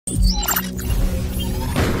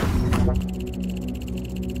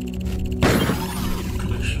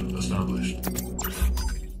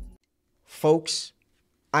Folks,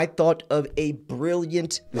 I thought of a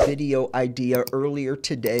brilliant video idea earlier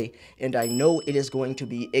today, and I know it is going to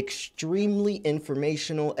be extremely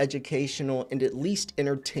informational, educational, and at least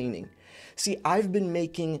entertaining. See, I've been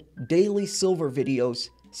making daily silver videos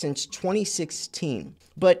since 2016,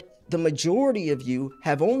 but the majority of you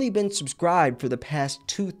have only been subscribed for the past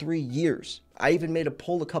 2-3 years. I even made a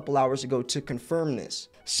poll a couple hours ago to confirm this.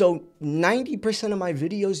 So 90% of my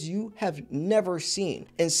videos you have never seen.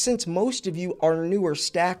 And since most of you are newer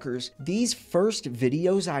stackers, these first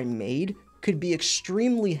videos I made could be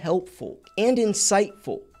extremely helpful and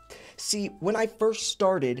insightful. See, when I first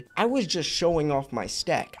started, I was just showing off my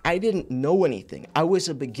stack. I didn't know anything. I was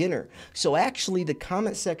a beginner. So actually the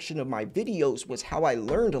comment section of my videos was how I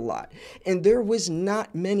learned a lot. And there was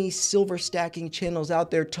not many silver stacking channels out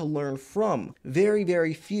there to learn from. Very,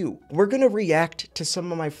 very few. We're gonna react to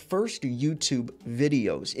some of my first YouTube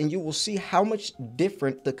videos, and you will see how much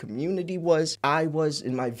different the community was, I was,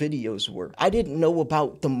 and my videos were. I didn't know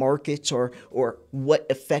about the markets or what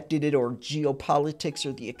affected it, or geopolitics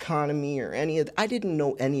or the economy or any of that. I didn't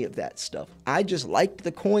know any of that stuff. I just liked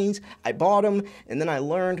the coins, I bought them, and then I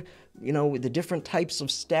learned, you know, the different types of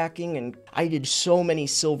stacking, and I did so many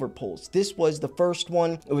silver polls. This was the first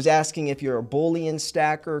one. It was asking if you're a bullion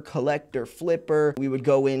stacker, collector, flipper. We would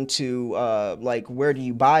go into like, where do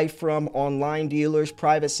you buy from? Online dealers,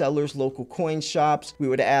 private sellers, local coin shops. We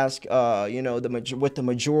would ask, you know, what the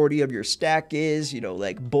majority of your stack is, you know,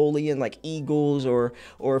 like bullion, like eagles, or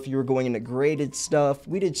if you were going into graded stuff.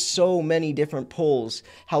 We did so many different polls.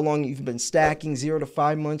 How long you've been stacking, 0 to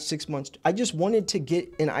 5 months, 6 months. I just wanted to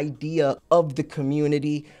get an idea of the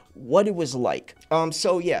community, what it was like.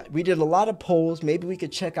 So yeah, we did a lot of polls. Maybe we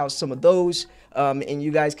could check out some of those, and you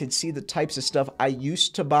guys could see the types of stuff I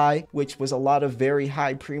used to buy, which was a lot of very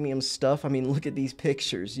high premium stuff. I mean, look at these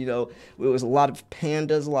pictures, you know, it was a lot of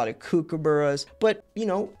pandas, a lot of kookaburras, but you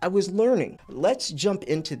know, I was learning. Let's jump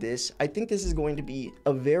into this. I think this is going to be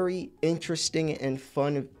a very interesting and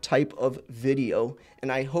fun type of video,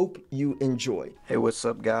 and I hope you enjoy. Hey, what's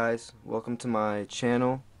up guys? Welcome to my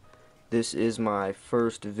channel. This is my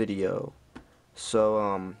first video.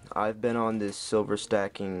 So I've been on this silver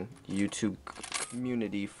stacking YouTube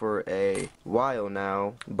community for a while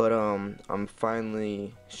now, but I'm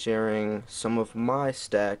finally sharing some of my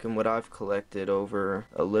stack and what I've collected over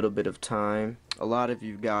a little bit of time. A lot of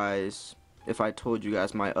you guys, if I told you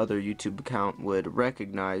guys my other YouTube account, would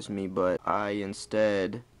recognize me, but I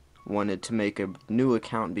instead wanted to make a new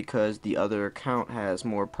account because the other account has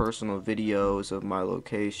more personal videos of my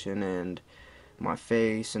location and my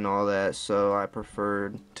face and all that, so I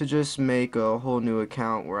preferred to just make a whole new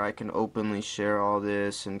account where I can openly share all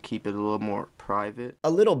this and keep it a little more private. A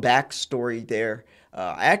little backstory there.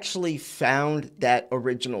 I actually found that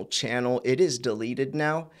original channel. It is deleted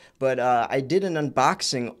now, but I did an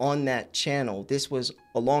unboxing on that channel. This was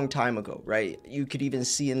a long time ago, right? You could even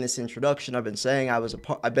see in this introduction, I've been saying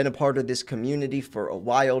I've been a part of this community for a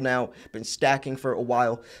while now, been stacking for a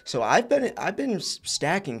while. So I've been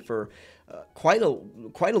stacking for quite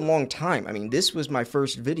a long time. I mean, this was my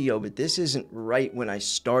first video, but this isn't right when I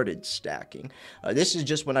started stacking. This is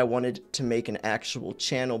just when I wanted to make an actual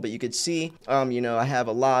channel. But you could see, you know, I have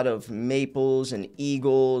a lot of maples and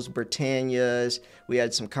eagles, Britannias. We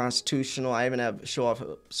had some constitutional. I even have show off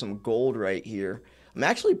some gold right here. I'm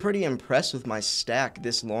actually pretty impressed with my stack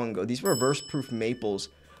this long ago. These reverse proof maples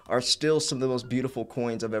are still some of the most beautiful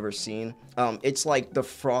coins I've ever seen. It's like the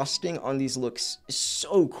frosting on these looks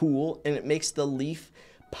so cool, and it makes the leaf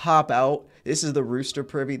pop out. This is the Rooster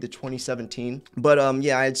Privy, the 2017. But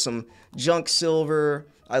yeah, I had some junk silver.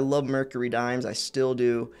 I love Mercury dimes, I still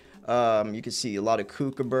do. You can see a lot of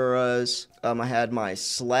kookaburras. I had my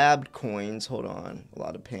slabbed coins. Hold on, a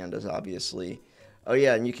lot of pandas, obviously. Oh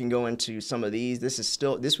yeah, and you can go into some of these.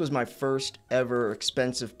 This was my first ever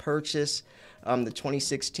expensive purchase. The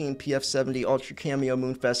 2016 PF70 Ultra Cameo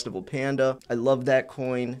Moon Festival Panda. I love that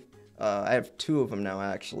coin. I have 2 of them now,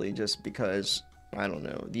 actually, just because, I don't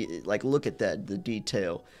know, like, look at that, the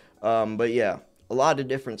detail. But yeah, a lot of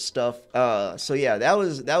different stuff. So yeah, that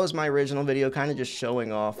was my original video, kind of just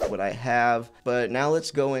showing off what I have. But now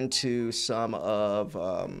let's go into some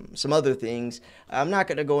other things. I'm not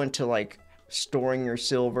gonna go into like storing your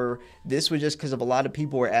silver. This was just because of a lot of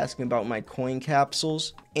people were asking about my coin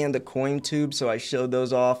capsules and the coin tube, so I showed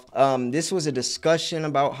those off. This was a discussion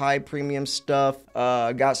about high premium stuff.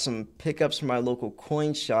 I got some pickups from my local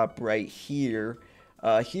coin shop right here.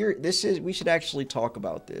 We should actually talk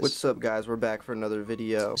about this. What's up guys, we're back for another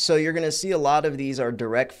video. So you're gonna see a lot of these are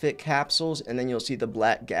direct fit capsules, and then you'll see the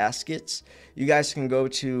black gaskets. You guys can go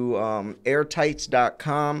to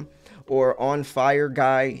airtights.com or On Fire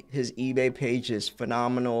Guy. His eBay page is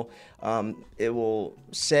phenomenal. It will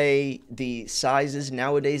say the sizes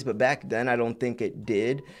nowadays, but back then I don't think it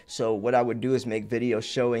did. So what I would do is make videos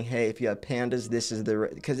showing, hey, if you have pandas, this is the,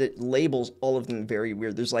 because it labels all of them very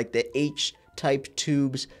weird. There's like the H type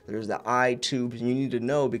tubes, there's the I tubes, and you need to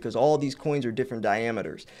know because all these coins are different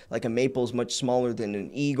diameters. Like a maple is much smaller than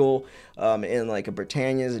an eagle, and like a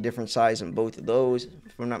Britannia is a different size in both of those,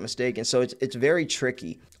 if I'm not mistaken. So it's very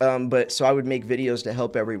tricky. But so I would make videos to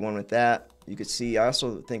help everyone with that. You could see, I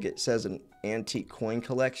also think it says an antique coin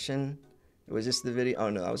collection. Was this the video? Oh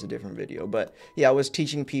no, that was a different video. But yeah, I was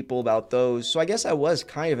teaching people about those. So I guess I was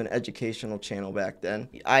kind of an educational channel back then.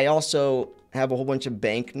 I also have a whole bunch of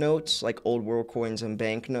banknotes, like old world coins and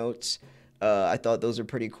banknotes. I thought those are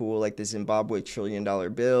pretty cool, like the Zimbabwe $1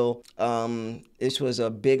 trillion bill. This was a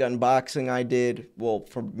big unboxing I did. Well,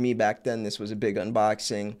 for me back then, this was a big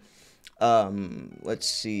unboxing. Let's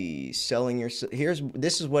see, selling your,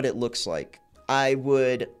 this is what it looks like. I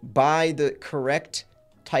would buy the correct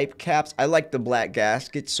type caps. I like the black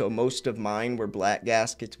gaskets, so most of mine were black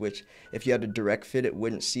gaskets, which if you had a direct fit, it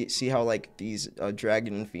wouldn't see how like these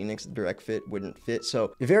Dragon and Phoenix direct fit wouldn't fit.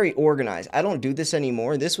 So very organized. I don't do this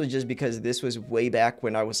anymore. This was just because this was way back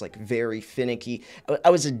when I was like very finicky. I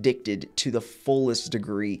was addicted to the fullest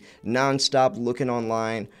degree, nonstop looking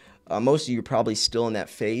online. Most of you are probably still in that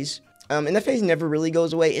phase. And that phase never really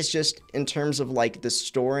goes away. It's just in terms of like the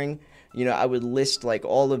storing. You know, I would list like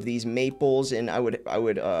all of these maples and I would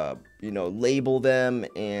you know, label them,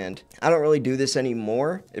 and I don't really do this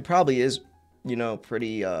anymore. It probably is, you know,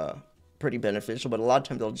 pretty beneficial, but a lot of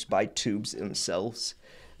times I'll just buy tubes themselves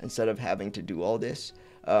instead of having to do all this.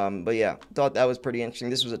 But yeah, thought that was pretty interesting.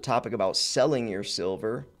 This was a topic about selling your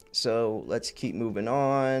silver. So let's keep moving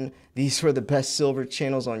on. These were the best silver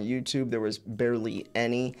channels on YouTube. There was barely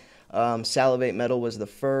any. Salivate Metal was the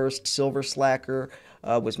first. Silver Slacker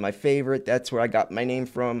was my favorite. That's where I got my name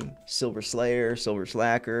from. Silver Slayer, Silver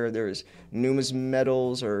Slacker. There's Numas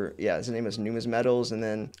Metals, or yeah, his name is Numas Metals. And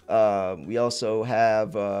then we also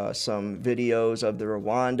have some videos of the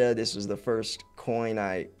Rwanda. This was the first coin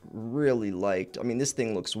I really liked. I mean, this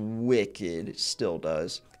thing looks wicked. It still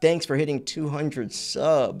does. Thanks for hitting 200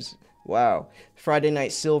 subs. Wow. Friday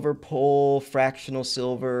Night Silver Pole, Fractional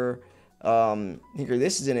Silver. Here,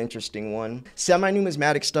 this is an interesting one.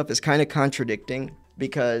 Semi-numismatic stuff is kind of contradicting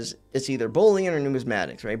because it's either bullion or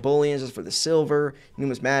numismatics, right? Bullion is for the silver,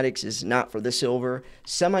 numismatics is not for the silver.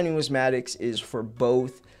 Semi-numismatics is for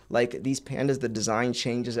both. Like these pandas, the design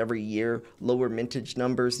changes every year. Lower mintage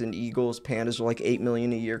numbers than eagles. Pandas are like 8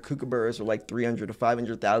 million a year. Kookaburras are like 300 to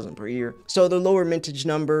 500,000 per year. So the lower mintage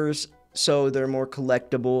numbers, so they're more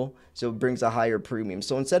collectible. So it brings a higher premium.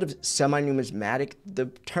 So instead of semi-numismatic, the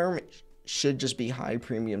term should just be high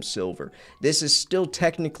premium silver. This is still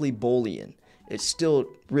technically bullion. It still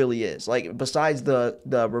really is. Like besides the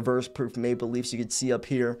reverse proof maple leafs you could see up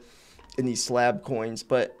here in these slab coins,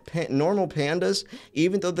 but normal pandas,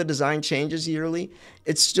 even though the design changes yearly,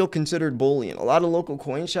 it's still considered bullion. A lot of local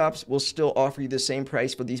coin shops will still offer you the same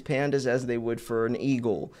price for these pandas as they would for an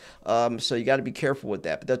eagle. So you got to be careful with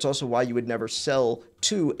that. But that's also why you would never sell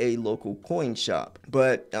to a local coin shop.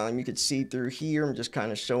 But you could see through here, I'm just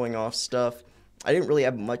kind of showing off stuff. I didn't really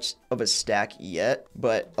have much of a stack yet,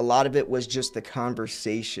 but a lot of it was just the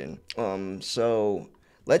conversation. So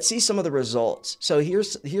let's see some of the results. So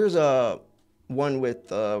here's a one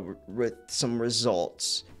with some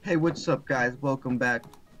results. Hey, what's up guys? Welcome back.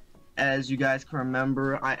 As you guys can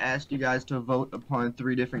remember, I asked you guys to vote upon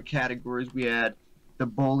 3 different categories. We had the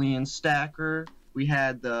bullion stacker, we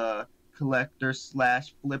had the collector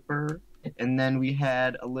slash flipper, and then we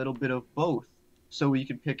had a little bit of both. So we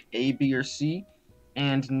could pick A, B, or C.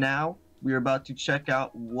 And now we're about to check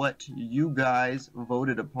out what you guys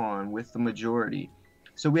voted upon with the majority.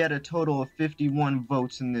 So we had a total of 51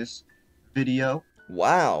 votes in this video.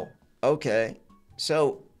 Wow. Okay.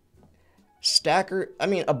 So stacker, I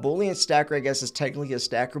mean, a bullion stacker, I guess, is technically a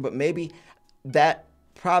stacker, but maybe that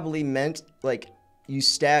probably meant like you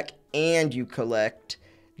stack and you collect.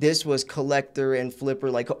 This was collector and flipper,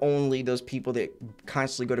 like only those people that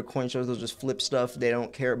constantly go to coin shows, they'll just flip stuff. They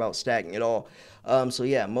don't care about stacking at all. So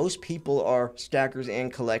yeah, most people are stackers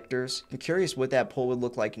and collectors. I'm curious what that poll would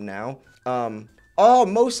look like now. Oh,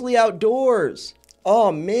 mostly outdoors.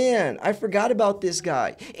 Oh man, I forgot about this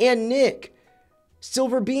guy. And Nick,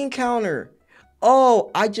 silver bean counter. Oh,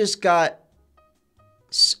 I just got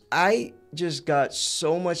so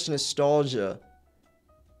much nostalgia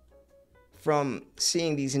from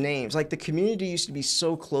seeing these names. Like the community used to be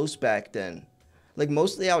so close back then. Like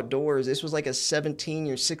mostly outdoors. This was like a 17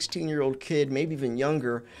 or 16-year-old kid, maybe even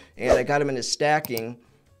younger, and I got him into stacking.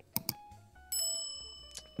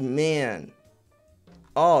 Man.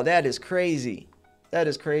 Oh, that is crazy. That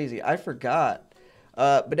is crazy. I forgot.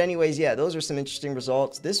 But anyways, yeah, those are some interesting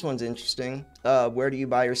results. This one's interesting. Where do you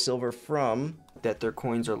buy your silver from? That their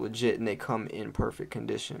coins are legit and they come in perfect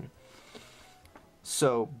condition.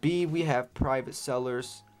 So B, we have private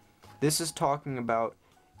sellers. This is talking about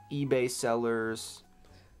eBay sellers.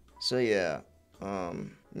 So yeah,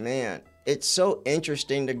 man, it's so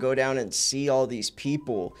interesting to go down and see all these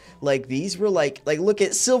people. Like these were like look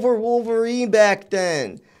at Silver Wolverine back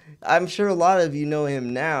then. I'm sure a lot of you know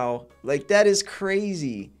him now. Like that is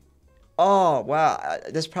crazy. Oh wow,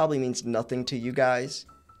 this probably means nothing to you guys.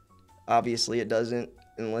 Obviously it doesn't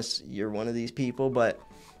unless you're one of these people, but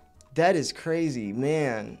that is crazy,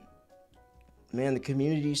 man. Man, the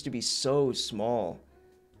community used to be so small.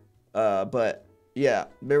 But yeah,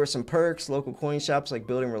 there were some perks, local coin shops, like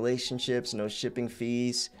building relationships, no shipping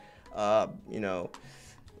fees, you know,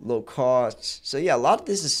 low costs. So yeah, a lot of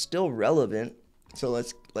this is still relevant. So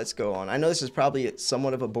let's go on. I know this is probably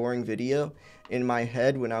somewhat of a boring video. In my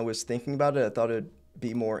head when I was thinking about it, I thought it'd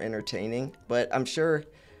be more entertaining, but I'm sure,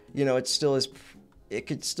 you know, it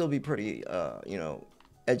could still be pretty, you know,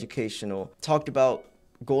 educational. Talked about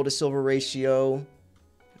gold to silver ratio,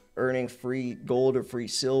 earning free gold or free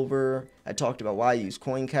silver. I talked about why I use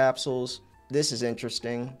coin capsules. This is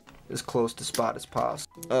interesting. As close to spot as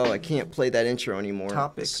possible. Oh, I can't play that intro anymore.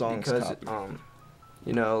 Topic, because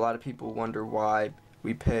you know, a lot of people wonder why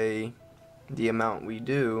we pay the amount we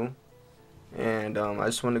do, and I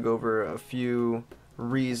just want to go over a few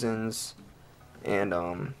reasons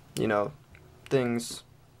and you know, things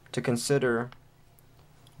to consider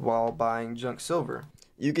while buying junk silver.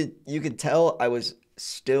 You could tell I was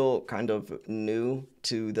still kind of new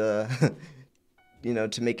to the you know,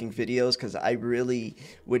 to making videos, because I really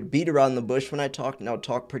would beat around the bush when I talked, and I would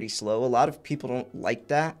talk pretty slow. A lot of people don't like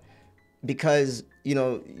that because, you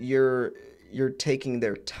know, you're taking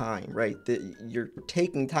their time, right? You're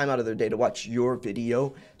taking time out of their day to watch your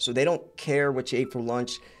video, so they don't care what you ate for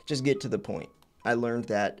lunch. Just get to the point. I learned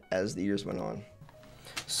that as the years went on.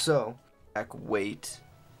 So, weight,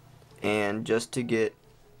 and just to get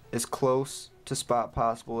as close to spot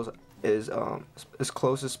possible as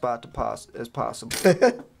close as spot as possible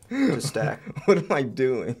to stack. What am I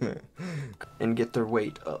doing, man? And get their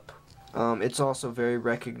weight up. It's also very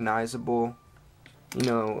recognizable. You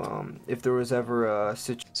know, if there was ever a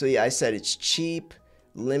situation. So yeah, I said it's cheap,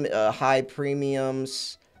 high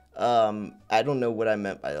premiums. I don't know what I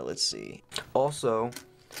meant by that. Let's see. Also,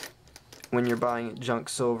 when you're buying junk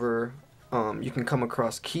silver, you can come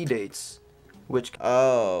across key dates, which.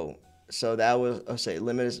 Oh, so that was, I'll say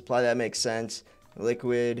limited supply. That makes sense.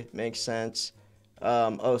 Liquid makes sense.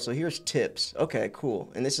 Oh, so here's tips. Okay,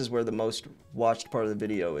 cool. And this is where the most watched part of the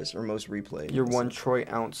video is, or most replayed. Your 1 troy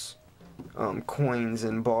ounce coins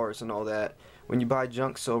and bars and all that. When you buy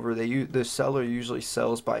junk silver, the seller usually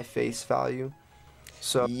sells by face value.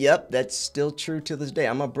 So yep, that's still true to this day.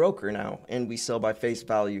 I'm a broker now, and we sell by face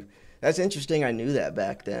value. That's interesting. I knew that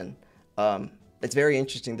back then. It's very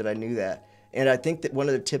interesting that I knew that. And I think that one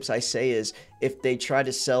of the tips I say is if they try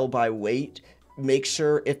to sell by weight, make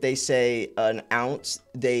sure if they say an ounce,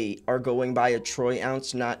 they are going by a troy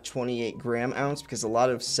ounce, not 28 gram ounce, because a lot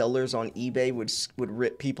of sellers on eBay would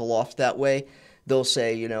rip people off that way. They'll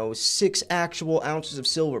say, you know, 6 actual ounces of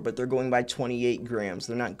silver, but they're going by 28 grams.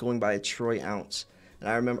 They're not going by a troy ounce.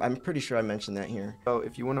 And I'm pretty sure I mentioned that here. So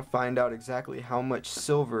if you want to find out exactly how much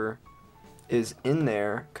silver is in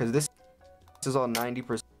there, because this is all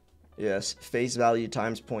 90%. Yes, face value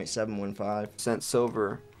times 0.715.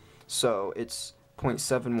 Silver, so it's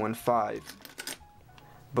 0.715.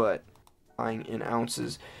 But buying in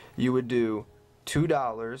ounces, you would do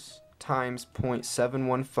 $2 times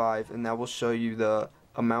 0.715, and that will show you the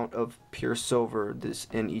amount of pure silver this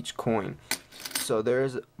in each coin. So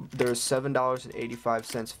there's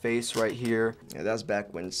 $7.85 face right here. Yeah, that's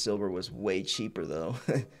back when silver was way cheaper though.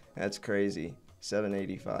 That's crazy.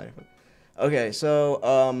 $7.85. Okay, so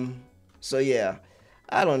yeah,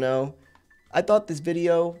 I don't know. I thought this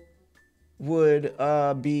video would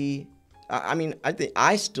be,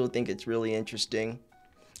 I still think it's really interesting.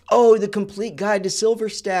 Oh, the complete guide to silver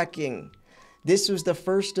stacking. This was the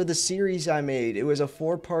first of the series I made. It was a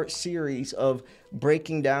 4-part series of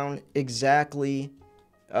breaking down exactly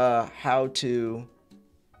how to,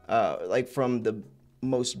 like from the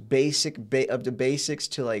most basic of the basics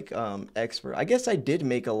to like expert. I guess I did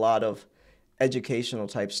make a lot of educational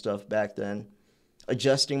type stuff back then.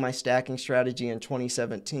 Adjusting my stacking strategy in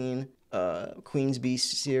 2017. Queen's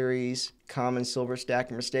Beast series, common silver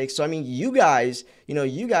stacking mistakes. So I mean, you guys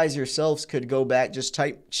yourselves could go back, just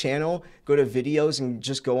type channel, go to videos, and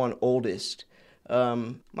just go on oldest.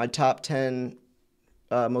 my top 10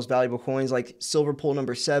 most valuable coins, like silver pool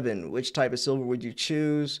number 7. Which type of silver would you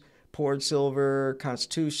choose? Poured silver,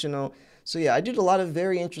 constitutional. So yeah, I did a lot of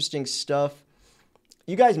very interesting stuff.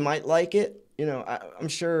 You guys might like it. I'm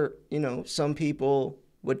sure, some people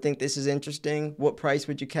would think this is interesting. What price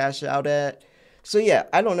would you cash out at? So yeah,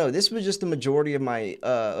 I don't know. This was just the majority of my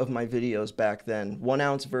videos back then. 1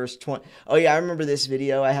 ounce versus 20. Oh yeah, I remember this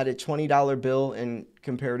video. I had a $20 bill and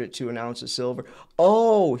compared it to an ounce of silver.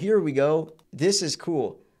 Oh, here we go. This is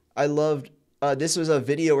cool. I loved. This was a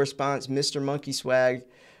video response. Mr. Monkey Swag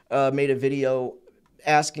made a video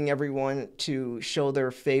asking everyone to show their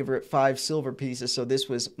favorite 5 silver pieces. So this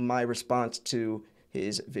was my response to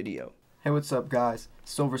his video. Hey, what's up, guys?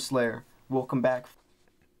 Silver Slayer. Welcome back.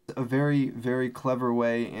 A very, very clever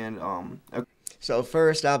way, and so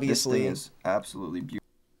first, obviously, this thing is absolutely beautiful.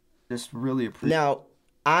 Just really appreciate. Now,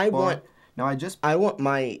 I want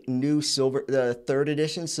my new silver, the 3rd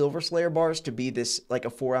edition Silver Slayer bars to be this, like a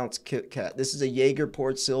 4-ounce Kit Kat. This is a Jaeger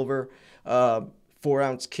poured silver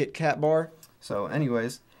 4-ounce Kit Kat bar. So,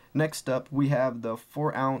 anyways, next up we have the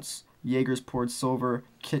 4-ounce Jaeger's poured silver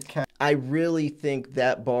Kit Kat. I really think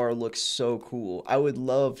that bar looks so cool. I would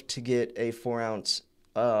love to get a 4-ounce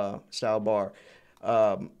style bar.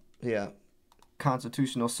 Yeah.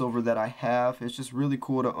 Constitutional silver that I have. It's just really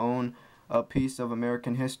cool to own a piece of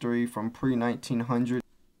American history from pre-1900.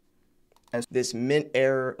 This mint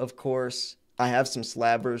era, of course. I have some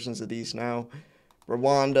slab versions of these now.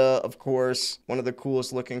 Rwanda, of course, one of the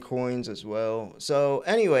coolest looking coins as well. So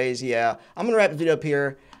anyways, yeah, I'm gonna wrap the video up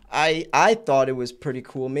here. I thought it was pretty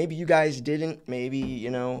cool. Maybe you guys didn't. Maybe, you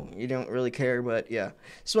don't really care. But, yeah,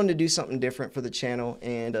 just wanted to do something different for the channel.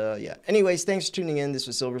 And, yeah. Anyways, thanks for tuning in. This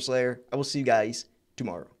was Silver Slayer. I will see you guys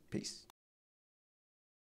tomorrow. Peace.